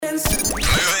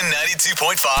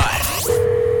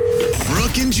92.5.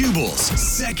 Brooke and Jubal's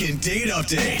second date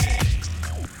update.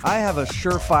 I have a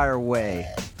surefire way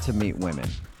to meet women.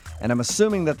 And I'm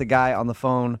assuming that the guy on the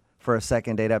phone for a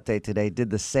second date update today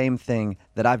did the same thing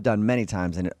that I've done many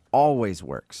times, and it always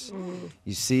works.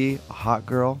 You see a hot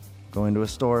girl go into a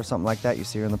store or something like that. You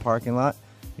see her in the parking lot.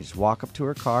 You just walk up to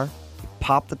her car, you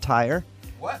pop the tire,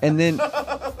 and then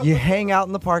you hang out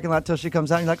in the parking lot till she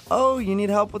comes out. And you're like, oh, you need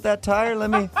help with that tire?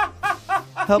 Let me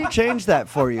help change that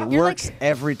for you. You're Works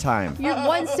every time. You're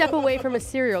one step away from a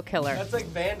serial killer. That's like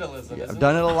vandalism, I've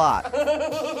done it a lot.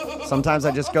 Sometimes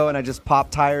I just go and I just pop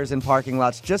tires in parking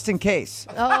lots just in case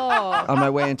Oh. on my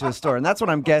way into a store. And that's what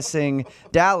I'm guessing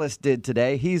Dallas did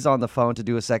today. He's on the phone to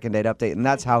do a second date update, and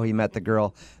that's how he met the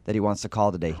girl that he wants to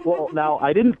call today. Well, now,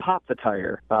 I didn't pop the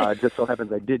tire. Just so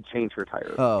happens I did change her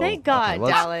tires. Oh, Thank God, okay.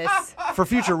 Well, Dallas. for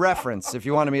future reference, if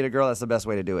you want to meet a girl, that's the best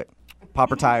way to do it. Pop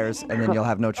her tires, and then you'll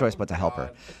have no choice but to help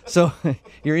her. So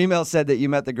your email said that you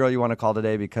met the girl you want to call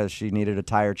today because she needed a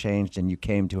tire changed, and you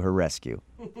came to her rescue.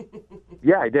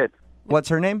 Yeah, I did. What's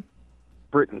her name?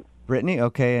 Brittany. Brittany?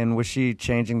 Okay, and was she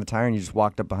changing the tire, and you just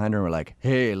walked up behind her and were like,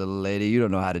 hey, little lady, you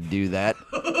don't know how to do that.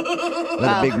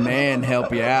 Let a big man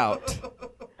help you out.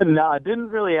 No, it didn't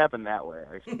really happen that way.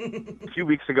 A few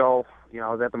weeks ago, I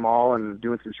was at the mall and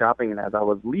doing some shopping, and as I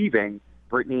was leaving,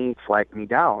 Brittany flagged me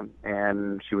down,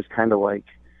 and she was kind of like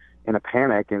in a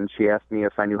panic, and she asked me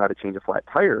if I knew how to change a flat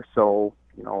tire. So,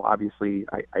 obviously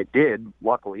I did,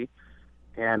 luckily,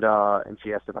 and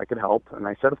she asked if I could help, and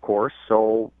I said, of course.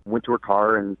 So went to her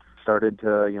car and started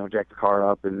to, jack the car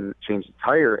up and change the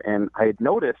tire, and I had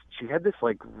noticed she had this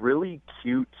like really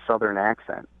cute Southern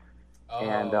accent,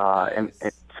 and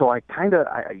so I kind of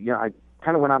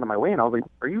went out of my way, and I was like,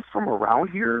 "Are you from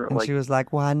around here?" And she was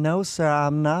like, why, no, sir,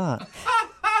 I'm not.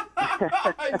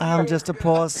 I'm just a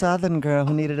poor Southern girl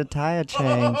who needed a tire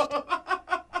changed.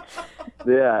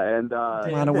 Yeah, and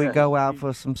Why don't we go out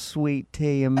for some sweet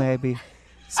tea and maybe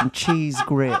some cheese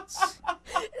grits?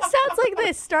 Sounds like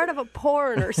the start of a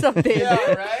porn or something. Yeah,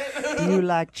 right? Do you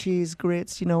like cheese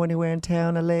grits? You know, anywhere in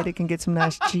town a lady can get some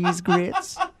nice cheese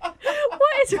grits.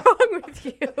 What is wrong with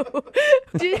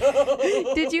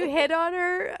you? Did you hit on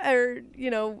her, or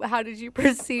how did you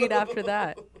proceed after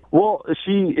that? well,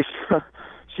 she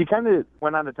kind of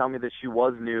went on to tell me that she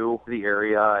was new to the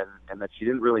area and that she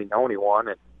didn't really know anyone.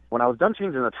 And when I was done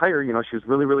changing the tire, she was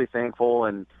really, really thankful,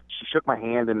 and she shook my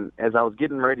hand. And as I was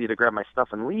getting ready to grab my stuff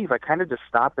and leave, I kind of just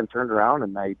stopped and turned around,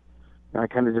 and I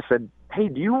kind of just said, hey,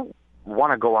 do you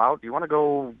want to go out? Do you want to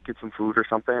go get some food or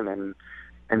something?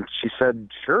 And she said,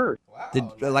 sure. Did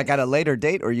at a later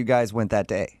date, or you guys went that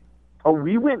day? Oh,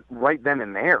 we went right then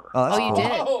and there. Oh, that's You cool.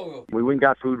 did? Oh, We went and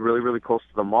got food really, really close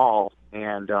to the mall,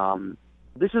 and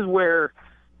this is where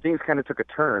things kind of took a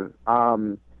turn.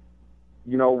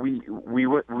 We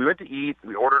went to eat,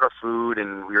 we ordered our food,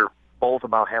 and we were both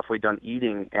about halfway done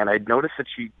eating, and I noticed that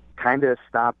she kind of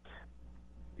stopped,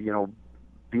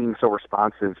 being so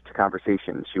responsive to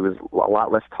conversation. She was a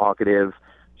lot less talkative.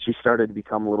 She started to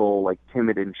become a little,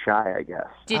 timid and shy, I guess.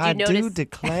 Did you I notice? do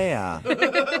declare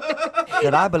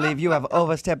that I believe you have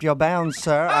overstepped your bounds,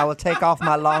 sir. I will take off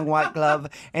my long white glove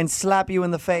and slap you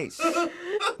in the face.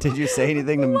 Did you say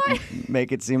anything to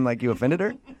make it seem like you offended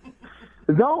her?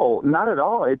 No, not at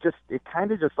all. It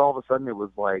kind of just all of a sudden it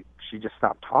was like she just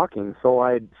stopped talking. So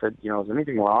I said, is there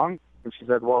anything wrong? And she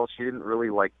said, well, she didn't really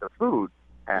like the food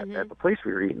at the place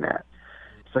we were eating at.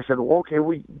 So I said, well, okay,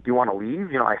 do you want to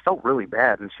leave? I felt really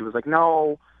bad. And she was like,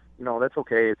 no, that's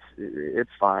okay. It's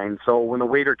fine. So when the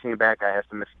waiter came back, I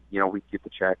asked him if, we could get the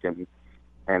check and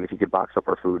if he could box up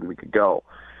our food and we could go.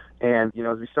 And,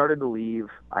 as we started to leave,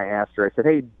 I asked her, I said,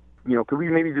 hey, could we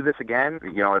maybe do this again,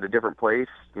 at a different place,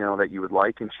 that you would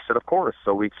like? And she said, of course.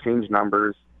 So we exchanged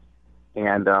numbers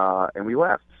and we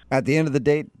left. At the end of the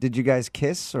date, did you guys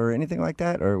kiss or anything like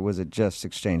that, or was it just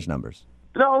exchange numbers?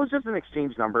 No, it was just an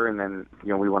exchange number, and then,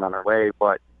 we went on our way.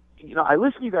 But, I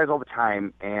listen to you guys all the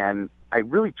time, and I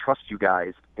really trust you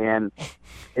guys. And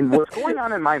what's going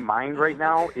on in my mind right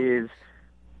now is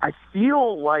I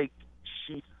feel like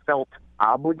she felt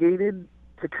obligated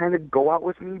to kind of go out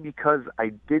with me because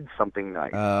I did something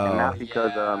nice, and not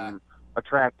because I'm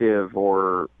attractive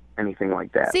or anything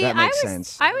like that. See, That makes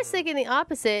sense. I was thinking the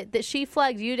opposite, that she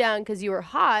flagged you down because you were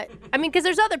hot. I mean, because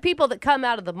there's other people that come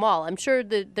out of the mall. I'm sure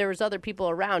that there was other people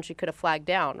around she could have flagged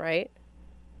down, right?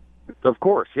 Of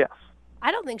course, yes.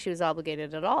 I don't think she was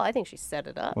obligated at all. I think she set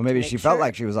it up. Well, maybe to she make felt sure.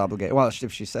 like she was obligated. Well,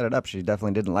 if she set it up, she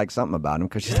definitely didn't like something about him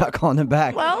because she's not calling him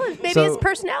back. Well, maybe So- his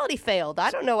personality failed.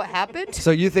 I don't know what happened. So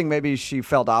you think maybe she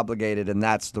felt obligated, and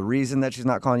that's the reason that she's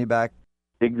not calling you back?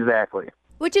 Exactly.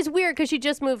 Which is weird because she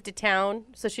just moved to town,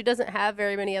 so she doesn't have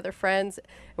very many other friends.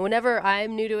 And whenever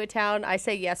I'm new to a town, I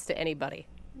say yes to anybody,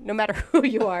 no matter who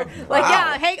you are. Like,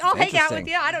 yeah, hey, I'll hang out with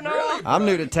you. I don't know. I'm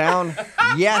new to town.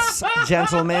 Yes,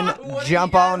 gentlemen,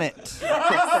 jump on it.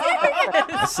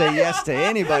 I say yes to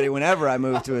anybody whenever I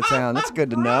move to a town. That's good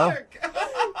to know. To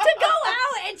go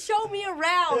out and show me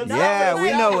around. Yeah, we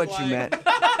know what you meant.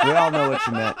 We all know what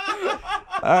you meant.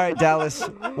 All right, Dallas.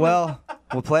 Well,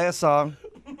 we'll play a song.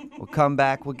 We'll come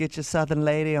back. We'll get your Southern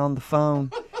lady on the phone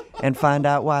and find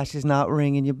out why she's not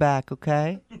ringing you back,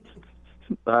 okay?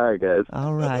 All right, guys.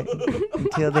 All right.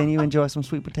 Until then, you enjoy some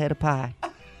sweet potato pie.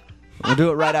 We'll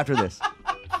do it right after this.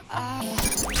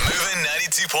 Moving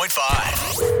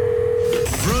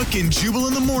 92.5. Brooke and Jubal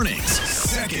in the mornings.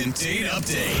 Second date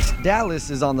update. Dallas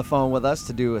is on the phone with us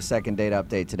to do a second date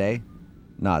update today.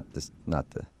 Not the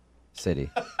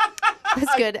city.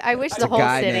 That's good. I wish the A whole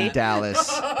guy city. named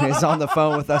Dallas is on the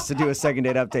phone with us to do a second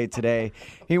date update today.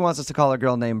 He wants us to call a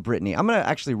girl named Brittany. I'm going to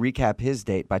actually recap his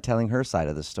date by telling her side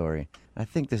of the story. I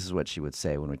think this is what she would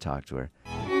say when we talk to her.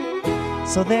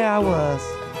 So there I was.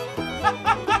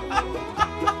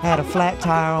 Had a flat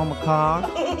tire on my car,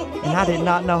 and I did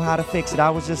not know how to fix it. I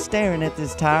was just staring at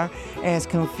this tire as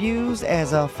confused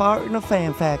as a fart in a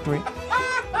fan factory.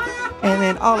 And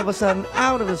then all of a sudden,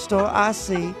 out of the store, I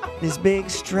see this big,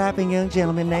 strapping young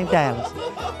gentleman named Dallas.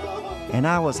 And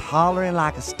I was hollering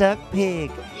like a stuck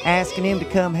pig, asking him to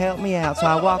come help me out. So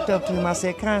I walked up to him. I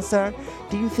said, "Kind sir,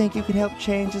 do you think you could help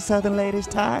change the Southern lady's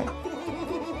tire?"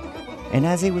 And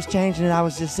as he was changing it, I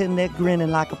was just sitting there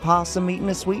grinning like a possum eating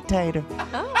a sweet tater,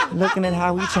 looking at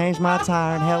how he changed my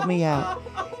tire and helped me out.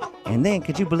 And then,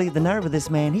 could you believe the nerve of this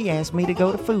man? He asked me to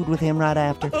go to food with him right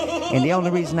after. And the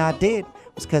only reason I did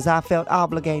was because I felt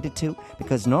obligated to,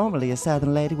 because normally a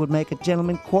Southern lady would make a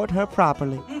gentleman court her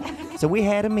properly. So we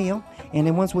had a meal, and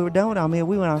then once we were done with our meal,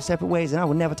 we went our separate ways, and I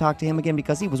would never talk to him again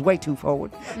because he was way too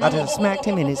forward. I just smacked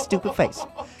him in his stupid face.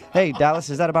 Hey, Dallas,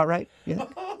 is that about right? Yeah.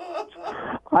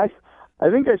 I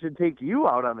think I should take you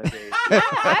out on a date.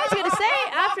 I was going to say,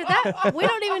 after that, we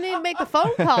don't even need to make the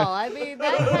phone call. I mean,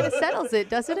 that kind of settles it,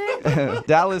 doesn't it?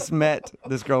 Dallas met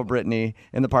this girl, Brittany,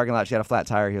 in the parking lot. She had a flat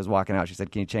tire. He was walking out. She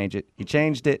said, "Can you change it?" He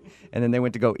changed it, and then they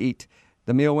went to go eat.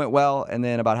 The meal went well, and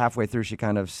then about halfway through, she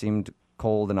kind of seemed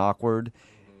cold and awkward.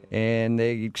 And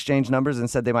they exchanged numbers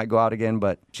and said they might go out again,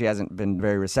 but she hasn't been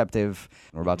very receptive.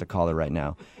 We're about to call her right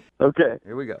now. Okay.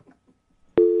 Here we go.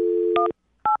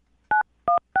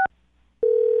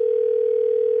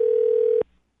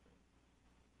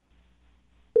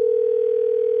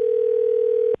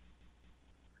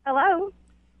 Hello,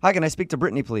 Hi, can I speak to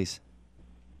Brittany, please?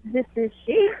 this is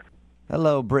she.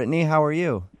 Hello, Brittany. How are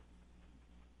you?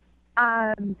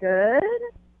 I'm good.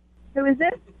 Who is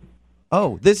this?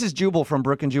 Oh, this is Jubal from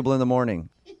Brooke and Jubal in the Morning.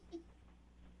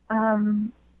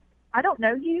 I don't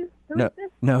know you. Who is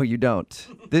this? No, you don't.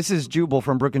 This is Jubal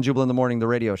from Brooke and Jubal in the Morning, the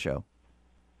radio show.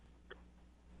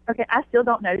 Okay, I still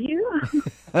don't know you.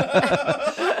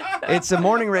 It's a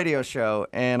morning radio show,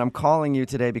 and I'm calling you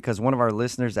today because one of our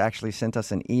listeners actually sent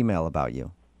us an email about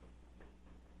you.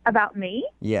 About me?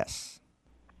 Yes.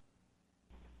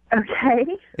 Okay.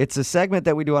 It's a segment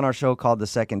that we do on our show called the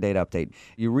Second Date Update.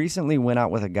 You recently went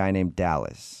out with a guy named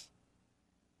Dallas.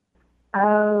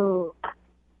 Oh.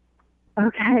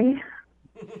 Okay.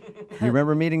 You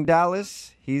remember meeting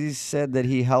Dallas? He said that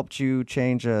he helped you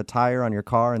change a tire on your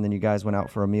car, and then you guys went out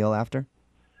for a meal after.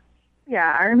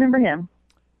 Yeah, I remember him.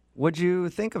 What'd you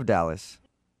think of Dallas?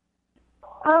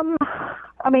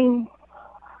 I mean,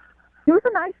 he was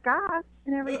a nice guy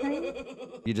and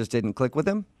everything. You just didn't click with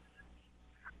him?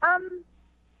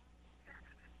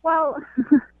 Well,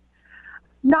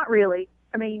 not really.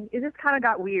 I mean, it just kind of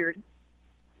got weird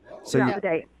So throughout the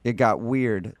date. it got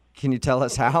weird. Can you tell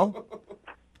us how?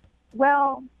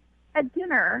 Well, at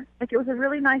dinner, like it was a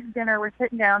really nice dinner, we're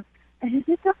sitting down, and he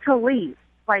gets up to leave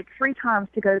like 3 times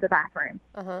to go to the bathroom,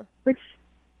 which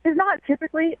is not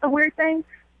typically a weird thing,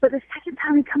 but the second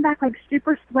time he come back like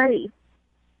super sweaty.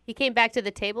 He came back to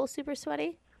the table super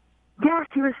sweaty? Yes,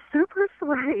 he was super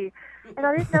sweaty, and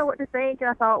I didn't know what to think, and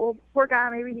I thought, well, poor guy,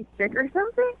 maybe he's sick or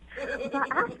something. So I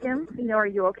asked him, are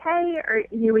you okay, or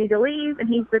you need to leave? And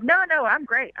he said, no, I'm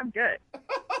great, I'm good.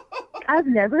 I've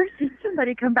never seen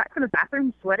somebody come back from the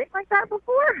bathroom sweating like that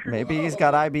before. Maybe he's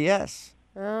got IBS.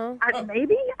 Oh.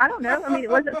 Maybe. I don't know. I mean, it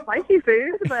wasn't spicy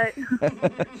food, but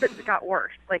it got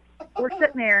worse. Like, we're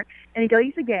sitting there, and he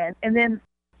leaves again, and then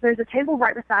there's a table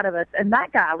right beside of us, and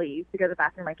that guy leaves to go to the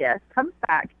bathroom, I guess, comes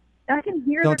back, and I can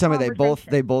hear Don't tell me their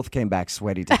they both came back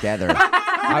sweaty together.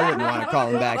 I wouldn't want to call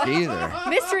him back either.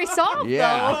 Mystery solved,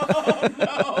 Yeah.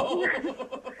 though.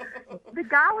 The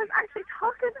guy was actually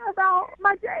talking about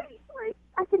my date. Like,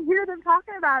 I could hear them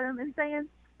talking about him and saying,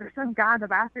 there's some guy in the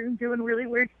bathroom doing really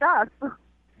weird stuff.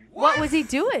 What was he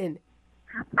doing?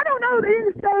 I don't know. They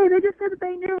didn't say. They just said that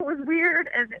they knew it was weird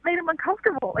and it made them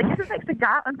uncomfortable. Like, if it makes a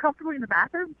guy uncomfortable in the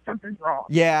bathroom, something's wrong.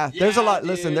 Yeah, there's a lot. dude.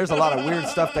 Listen, there's a lot of weird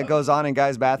stuff that goes on in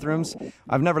guys' bathrooms.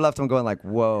 I've never left them going like,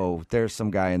 whoa, there's some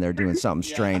guy in there doing something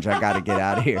strange. I got to get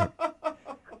out of here.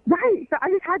 Right. So I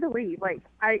just had to leave. Like,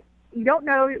 you don't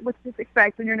know what to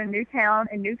expect when you're in a new town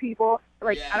and new people.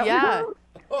 Like, I don't Yeah. know.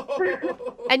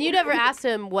 And you never asked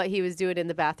him what he was doing in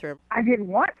the bathroom. I didn't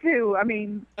want to. I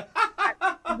mean,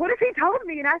 what if he told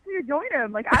me and asked me to join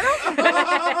him? Like, I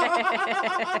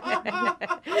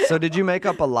don't know. So did you make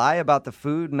up a lie about the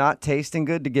food not tasting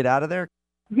good to get out of there?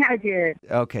 Yeah, I did.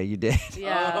 Okay, you did.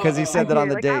 Yeah. Because he said that on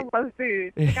the Like, date. I love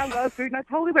food. Like, I love food. And I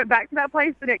totally went back to that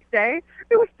place the next day.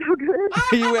 It was so good.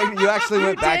 You actually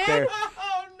went back there.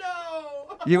 Oh,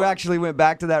 no. You actually went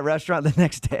back to that restaurant the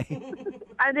next day.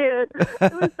 I did.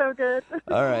 It was so good.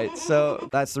 All right, so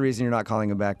that's the reason you're not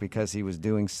calling him back, because he was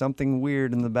doing something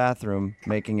weird in the bathroom,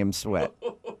 making him sweat.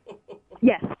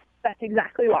 Yes, that's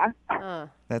exactly why.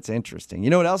 That's interesting.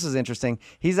 You know what else is interesting?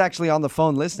 He's actually on the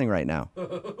phone listening right now.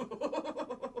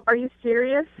 Are you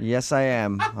serious? Yes, I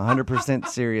am. 100%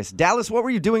 serious. Dallas, what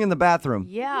were you doing in the bathroom?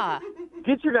 Yeah.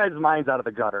 Get your guys' minds out of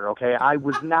the gutter, okay? I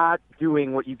was not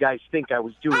doing what you guys think I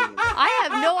was doing. I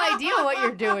have no idea what you're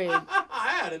doing.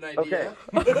 I had an idea.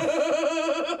 Okay.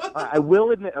 I will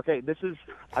admit,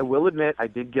 I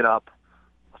did get up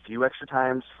a few extra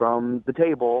times from the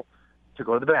table to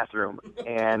go to the bathroom.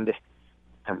 And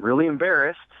I'm really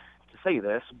embarrassed to say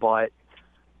this, but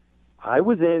I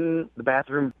was in the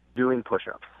bathroom doing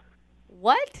push-ups.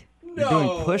 What? You're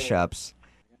doing push-ups.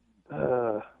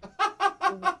 Why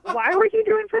were you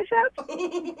doing push-ups?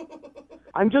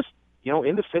 I'm just,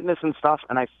 into fitness and stuff,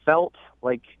 and I felt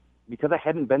like, because I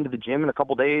hadn't been to the gym in a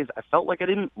couple days, I felt like I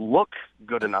didn't look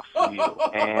good enough for you.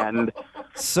 And I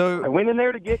So, went in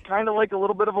there to get kind of like a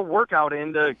little bit of a workout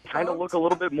in to kind of look a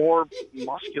little bit more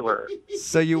muscular.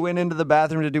 so you went into the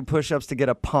bathroom to do push-ups to get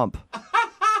a pump.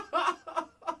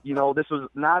 This was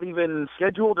not even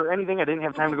scheduled or anything. I didn't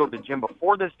have time to go to the gym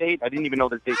before this date. I didn't even know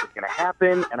this date was going to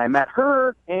happen. And I met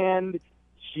her, and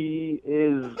she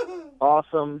is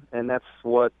awesome, and that's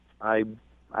what I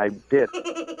did.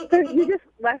 So you just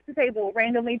left the table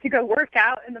randomly to go work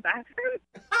out in the bathroom?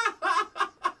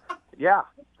 Yeah,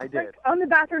 I did. On the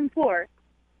bathroom floor?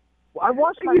 Well, I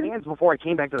washed my hands before I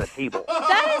came back to the table.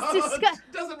 That is disgusting.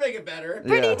 Doesn't make it better.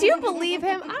 Brittany, do you believe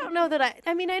him? I don't know that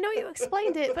I mean, I know you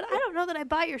explained it, but I don't know that I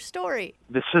buy your story.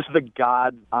 This is the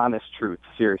God's honest truth,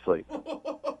 seriously.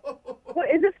 Well,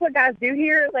 is this what guys do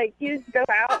here? Like, you just go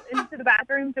out into the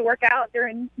bathroom to work out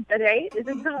during the date? Is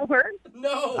this how it works?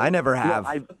 No. I never have.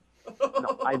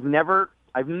 I've never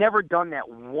done that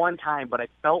one time, but I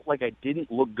felt like I didn't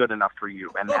look good enough for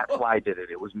you, and that's why I did it.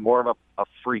 It was more of a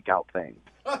freak out thing.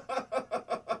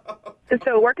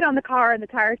 So working on the car and the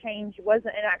tire change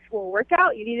wasn't an actual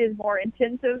workout? You needed more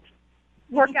intensive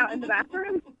workout in the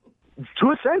bathroom?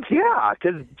 To a sense, yeah,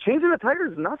 because changing the tire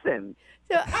is nothing.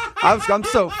 So, I'm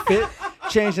so fit.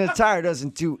 Changing a tire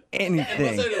doesn't do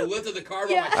anything. I to lift the car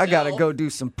by Yeah. myself. I gotta go do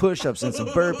some push-ups and some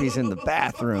burpees in the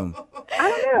bathroom. I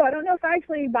don't know. I don't know if I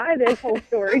actually buy this whole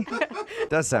story.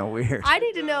 Does sound weird. I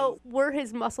need to know, were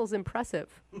his muscles impressive?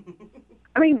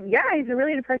 I mean, yeah, he's a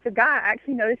really impressive guy. I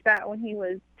actually noticed that when he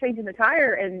was changing the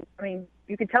tire, and I mean,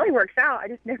 you could tell he works out. I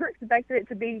just never expected it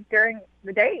to be during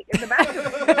the date in the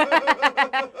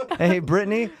bathroom. Hey,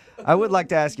 Brittany, I would like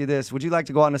to ask you this. Would you like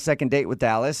to go on a second date with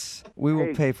Dallas? We will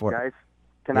Hey, pay for it.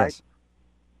 guys, Yes.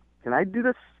 can I do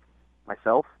this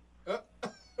myself?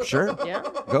 Sure. Yeah.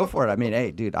 Go for it. I mean,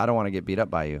 hey, dude, I don't want to get beat up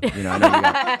by you. I know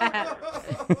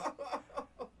you got...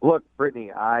 Look,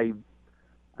 Brittany, I'm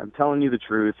telling you the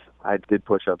truth. I did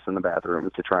push-ups in the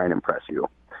bathroom to try and impress you.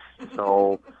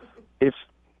 So if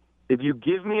you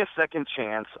give me a second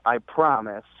chance, I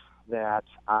promise that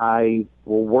I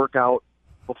will work out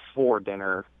before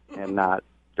dinner and not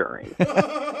during.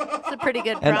 It's a pretty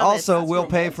good promise. And also, we'll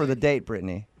pay for the date,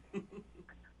 Brittany.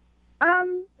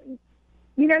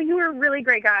 You were a really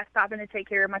great guy stopping to take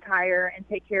care of my tire and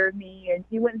take care of me, and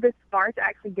you went this far to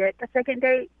actually get a second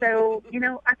date. So,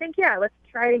 I think, yeah, let's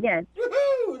try it again.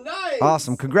 Woohoo! Nice.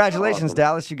 Awesome. Congratulations, Awesome.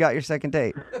 Dallas. You got your second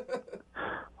date.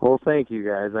 Well, thank you,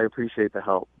 guys. I appreciate the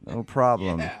help. No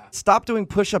problem. Yeah. Stop doing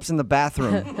push-ups in the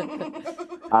bathroom.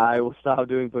 I will stop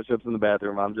doing push-ups in the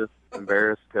bathroom. I'm just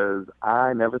embarrassed because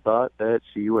I never thought that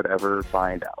she would ever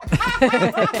find out.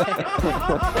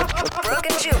 Brooke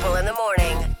and Jubal in the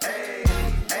morning.